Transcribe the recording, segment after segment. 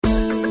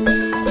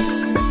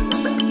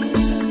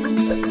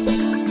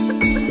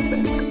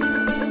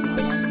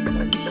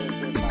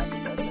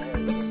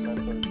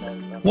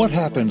What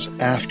happens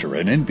after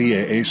an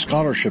NBAA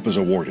scholarship is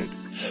awarded?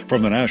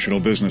 From the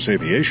National Business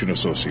Aviation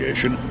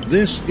Association,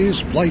 this is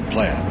Flight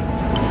Plan.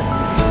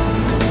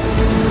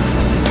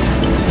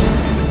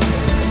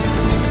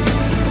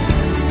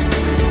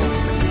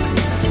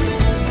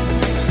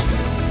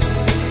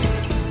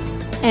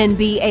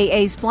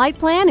 NBAA's Flight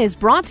Plan is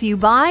brought to you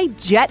by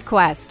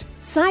JetQuest.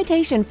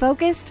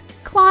 Citation-focused,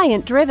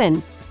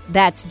 client-driven.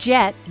 That's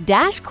jet-quest.com.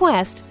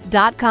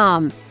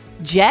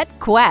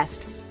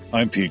 JetQuest.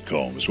 I'm Pete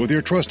Combs with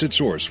your trusted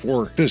source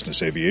for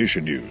business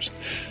aviation news.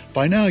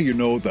 By now you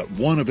know that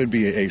one of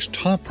NBAA's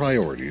top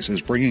priorities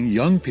is bringing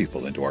young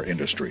people into our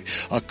industry,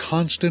 a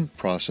constant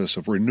process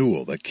of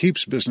renewal that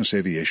keeps business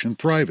aviation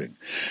thriving.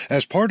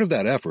 As part of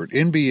that effort,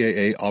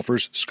 NBAA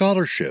offers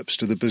scholarships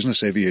to the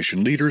business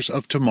aviation leaders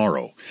of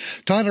tomorrow.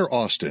 Tyler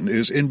Austin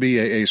is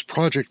NBAA's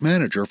project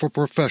manager for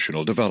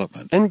professional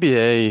development.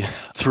 NBA,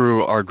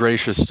 through our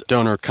gracious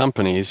donor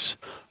companies,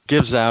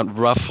 gives out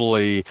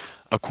roughly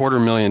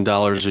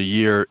 $250,000 a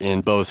year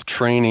in both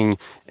training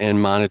and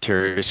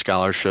monetary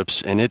scholarships,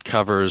 and it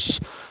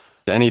covers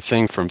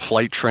anything from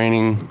flight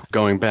training,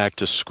 going back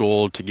to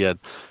school to get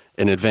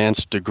an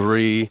advanced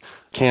degree,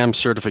 CAM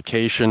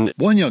certification.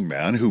 One young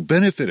man who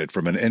benefited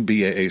from an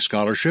NBAA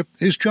scholarship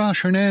is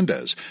Josh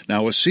Hernandez,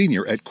 now a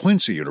senior at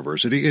Quincy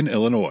University in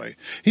Illinois.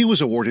 He was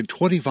awarded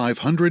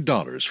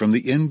 $2,500 from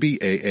the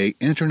NBAA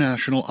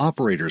International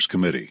Operators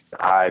Committee.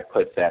 I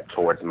put that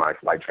towards my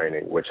flight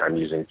training, which I'm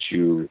using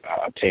to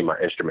obtain my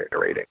instrument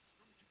rating.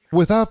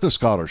 Without the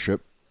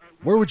scholarship,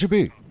 where would you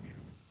be?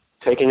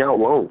 Taking out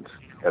loans,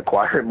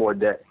 acquiring more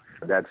debt.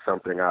 That's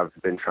something I've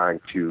been trying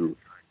to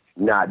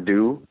not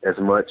do as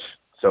much.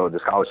 So the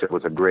scholarship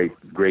was a great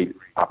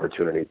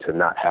opportunity to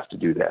not have to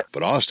do that.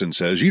 But Austin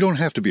says you don't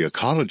have to be a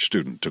college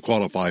student to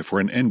qualify for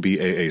an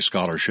NBAA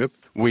scholarship.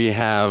 We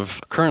have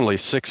currently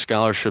 6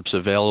 scholarships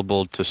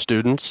available to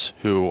students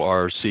who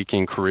are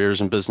seeking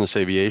careers in business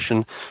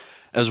aviation,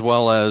 as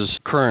well as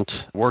current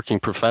working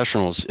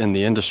professionals in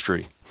the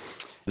industry.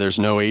 There's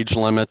no age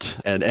limit.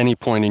 At any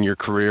point in your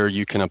career,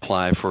 you can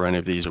apply for any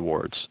of these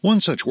awards.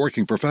 One such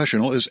working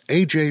professional is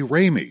A.J.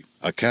 Ramey,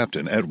 a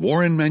captain at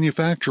Warren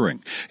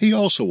Manufacturing. He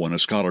also won a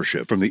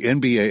scholarship from the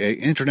NBAA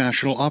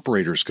International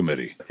Operators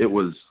Committee. It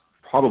was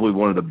probably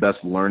one of the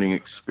best learning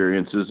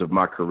experiences of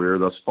my career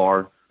thus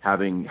far,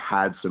 having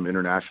had some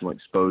international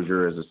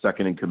exposure as a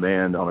second in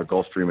command on a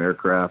Gulfstream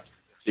aircraft.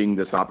 Seeing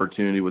this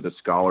opportunity with a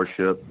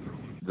scholarship,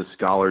 the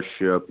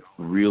scholarship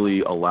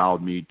really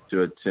allowed me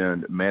to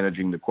attend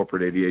managing the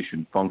corporate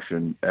aviation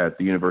function at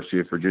the University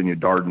of Virginia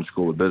Darden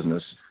School of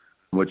Business,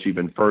 which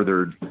even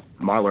furthered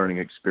my learning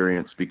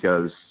experience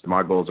because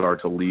my goals are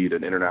to lead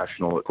an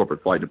international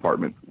corporate flight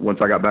department. Once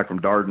I got back from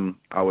Darden,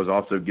 I was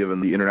also given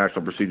the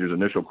International Procedures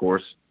Initial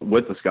course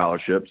with the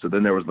scholarship. So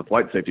then there was the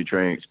flight safety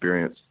training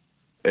experience.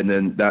 And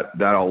then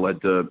that all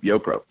led to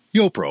YoPro.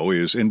 YoPro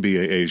is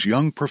NBAA's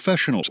Young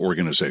Professionals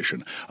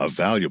Organization, a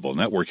valuable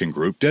networking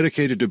group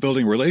dedicated to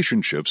building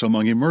relationships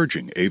among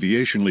emerging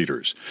aviation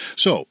leaders.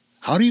 So,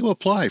 how do you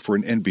apply for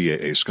an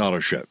NBAA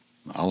scholarship?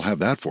 I'll have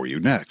that for you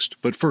next.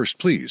 But first,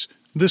 please,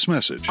 this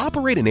message.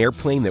 Operate an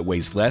airplane that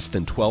weighs less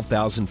than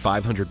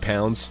 12,500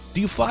 pounds?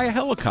 Do you fly a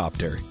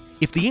helicopter?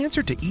 If the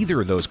answer to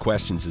either of those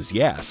questions is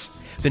yes,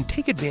 then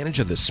take advantage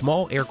of the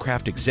small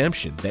aircraft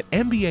exemption that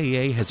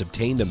NBAA has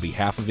obtained on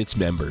behalf of its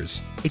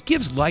members. It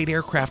gives light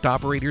aircraft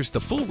operators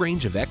the full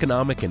range of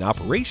economic and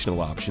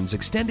operational options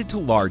extended to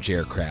large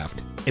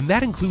aircraft. And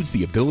that includes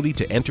the ability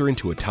to enter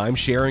into a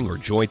time-sharing or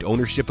joint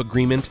ownership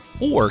agreement,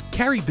 or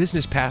carry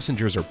business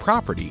passengers or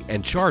property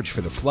and charge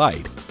for the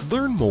flight.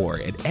 Learn more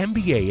at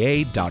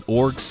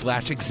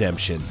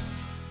mbaa.org/exemption.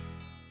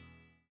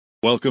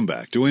 Welcome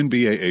back to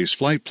NBAA's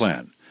Flight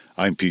Plan.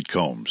 I'm Pete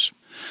Combs.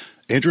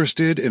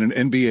 Interested in an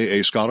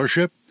NBAA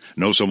scholarship?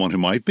 Know someone who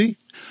might be?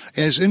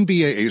 As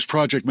NBAA's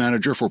project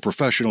manager for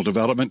professional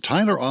development,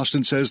 Tyler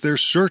Austin says they're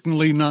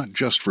certainly not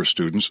just for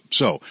students.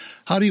 So,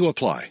 how do you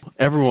apply?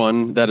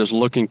 Everyone that is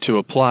looking to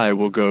apply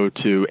will go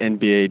to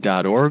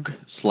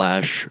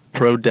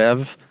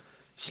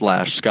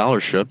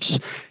nba.org/prodev/scholarships,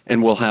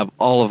 and we'll have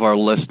all of our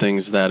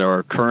listings that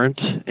are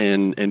current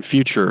and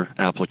future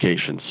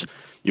applications.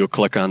 You'll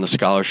click on the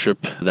scholarship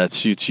that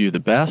suits you the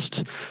best.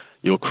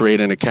 You'll create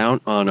an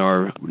account on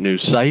our new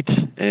site,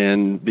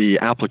 and the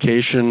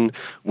application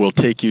will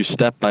take you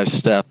step by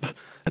step.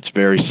 It's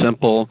very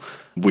simple.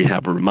 We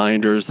have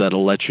reminders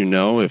that'll let you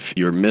know if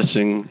you're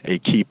missing a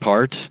key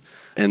part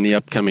and the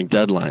upcoming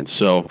deadline.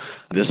 So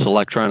this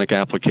electronic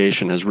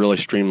application has really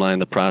streamlined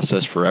the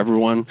process for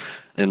everyone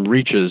and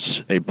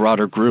reaches a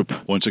broader group.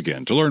 Once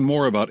again, to learn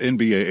more about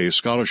NBAA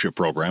scholarship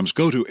programs,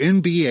 go to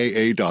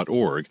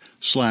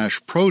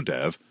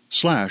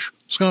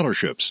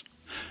nbaa.org/prodev/scholarships.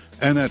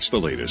 And that's the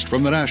latest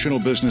from the National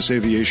Business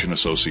Aviation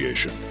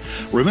Association.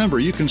 Remember,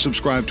 you can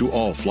subscribe to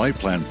all Flight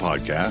Plan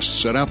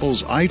podcasts at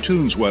Apple's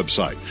iTunes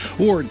website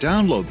or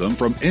download them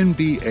from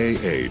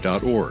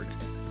nbaa.org.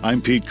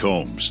 I'm Pete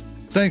Combs.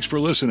 Thanks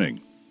for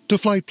listening to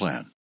Flight Plan.